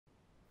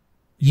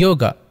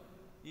ಯೋಗ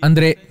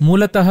ಅಂದರೆ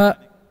ಮೂಲತಃ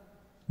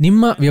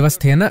ನಿಮ್ಮ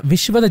ವ್ಯವಸ್ಥೆಯನ್ನು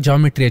ವಿಶ್ವದ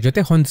ಜಾಮಿಟ್ರಿಯ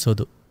ಜೊತೆ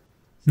ಹೊಂದಿಸೋದು.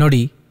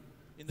 ನೋಡಿ,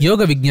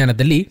 ಯೋಗ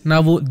ವಿಜ್ಞಾನದಲ್ಲಿ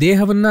ನಾವು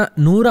ದೇಹವನ್ನು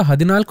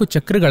 114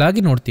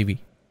 ಚಕ್ರಗಳಾಗಿ ನೋಡ್ತೀವಿ.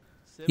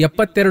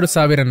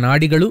 72,000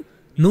 ನಾಡಿಗಳು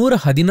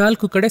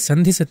 114 ಕಡೆ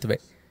ಸಂಧಿಸುತ್ತವೆ.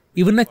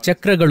 ಇವನ್ನ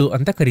ಚಕ್ರಗಳು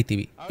ಅಂತ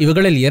ಕರಿತೀವಿ.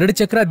 ಇವುಗಳಲ್ಲಿ 2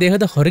 ಚಕ್ರ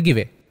ದೇಹದ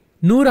ಹೊರಗಿವೆ,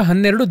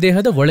 112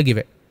 ದೇಹದ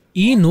ಒಳಗಿವೆ.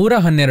 ಈ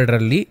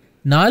 112ರಲ್ಲಿ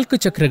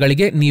 4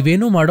 ಚಕ್ರಗಳಿಗೆ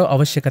ನೀವೇನೂ ಮಾಡೋ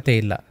ಅವಶ್ಯಕತೆ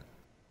ಇಲ್ಲ.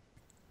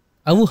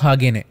 ಅವು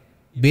ಹಾಗೇನೆ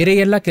ಬೇರೆ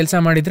ಎಲ್ಲ ಕೆಲಸ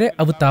ಮಾಡಿದ್ರೆ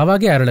ಅವು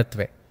ತಾವಾಗೇ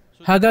ಅರಳತ್ವೆ.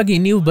 ಹಾಗಾಗಿ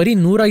ನೀವು ಬರೀ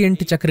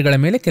 108 ಚಕ್ರಗಳ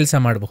ಮೇಲೆ ಕೆಲಸ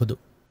ಮಾಡಬಹುದು.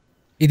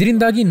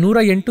 ಇದರಿಂದಾಗಿ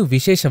 108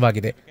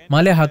 ವಿಶೇಷವಾಗಿದೆ.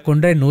 ಮಾಲೆ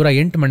ಹಾಕೊಂಡ್ರೆ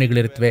 108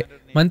 ಮಣಿಗಳಿರುತ್ತವೆ.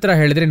 ಮಂತ್ರ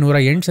ಹೇಳಿದ್ರೆ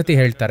 108 ಸತಿ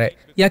ಹೇಳ್ತಾರೆ.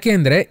 ಯಾಕೆ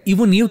ಅಂದ್ರೆ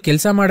ಇವು ನೀವು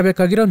ಕೆಲಸ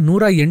ಮಾಡಬೇಕಾಗಿರೋ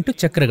 108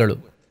 ಚಕ್ರಗಳು.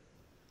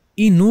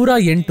 ಈ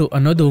 108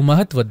 ಅನ್ನೋದು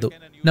ಮಹತ್ವದ್ದು.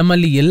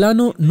 ನಮ್ಮಲ್ಲಿ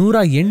ಎಲ್ಲಾನು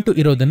 108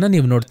 ಇರೋದನ್ನ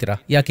ನೀವು ನೋಡ್ತೀರಾ.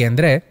 ಯಾಕೆ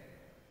ಅಂದ್ರೆ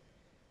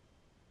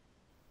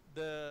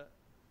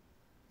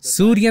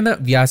ಸೂರ್ಯನ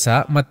ವ್ಯಾಸ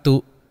ಮತ್ತು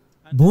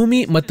ಭೂಮಿ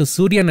ಮತ್ತು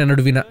ಸೂರ್ಯನ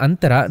ನಡುವಿನ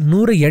ಅಂತರ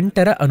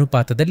 108ರ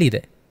ಅನುಪಾತದಲ್ಲಿ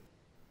ಇದೆ.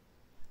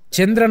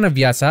 ಚಂದ್ರನ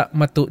ವ್ಯಾಸ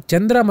ಮತ್ತು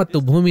ಚಂದ್ರ ಮತ್ತು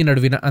ಭೂಮಿ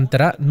ನಡುವಿನ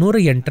ಅಂತರ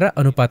 108ರ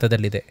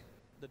ಅನುಪಾತದಲ್ಲಿದೆ.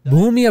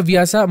 ಭೂಮಿಯ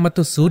ವ್ಯಾಸ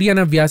ಮತ್ತು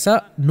ಸೂರ್ಯನ ವ್ಯಾಸ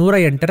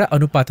 108ರ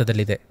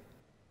ಅನುಪಾತದಲ್ಲಿದೆ.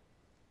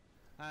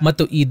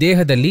 ಮತ್ತು ಈ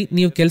ದೇಹದಲ್ಲಿ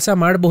ನೀವು ಕೆಲಸ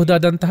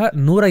ಮಾಡಬಹುದಾದಂತಹ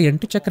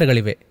 108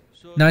 ಚಕ್ರಗಳಿವೆ.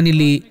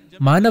 ನಾನಿಲ್ಲಿ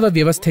ಮಾನವ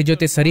ವ್ಯವಸ್ಥೆ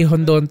ಜೊತೆ ಸರಿ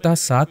ಹೊಂದುವಂತಹ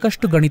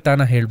ಸಾಕಷ್ಟು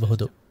ಗಣಿತಾನ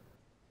ಹೇಳಬಹುದು.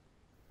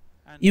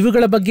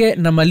 ಇವುಗಳ ಬಗ್ಗೆ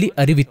ನಮ್ಮಲ್ಲಿ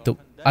ಅರಿವಿತ್ತು.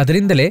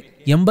 ಅದರಿಂದಲೇ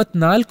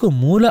 84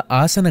 ಮೂಲ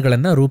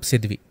ಆಸನಗಳನ್ನು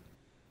ರೂಪಿಸಿದ್ವಿ.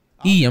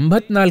 ಈ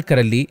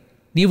 84ರಲ್ಲಿ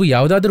ನೀವು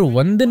ಯಾವುದಾದ್ರೂ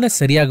ಒಂದನ್ನ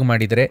ಸರಿಯಾಗಿ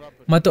ಮಾಡಿದರೆ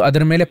ಮತ್ತು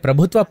ಅದರ ಮೇಲೆ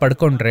ಪ್ರಭುತ್ವ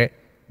ಪಡ್ಕೊಂಡ್ರೆ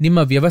ನಿಮ್ಮ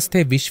ವ್ಯವಸ್ಥೆ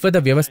ವಿಶ್ವದ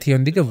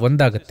ವ್ಯವಸ್ಥೆಯೊಂದಿಗೆ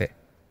ಒಂದಾಗುತ್ತೆ.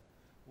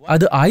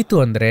 ಅದು ಆಯ್ತು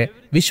ಅಂದ್ರೆ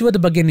ವಿಶ್ವದ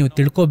ಬಗ್ಗೆ ನೀವು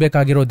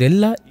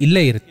ತಿಳ್ಕೋಬೇಕಾಗಿರೋದೆಲ್ಲ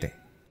ಇಲ್ಲೇ ಇರುತ್ತೆ.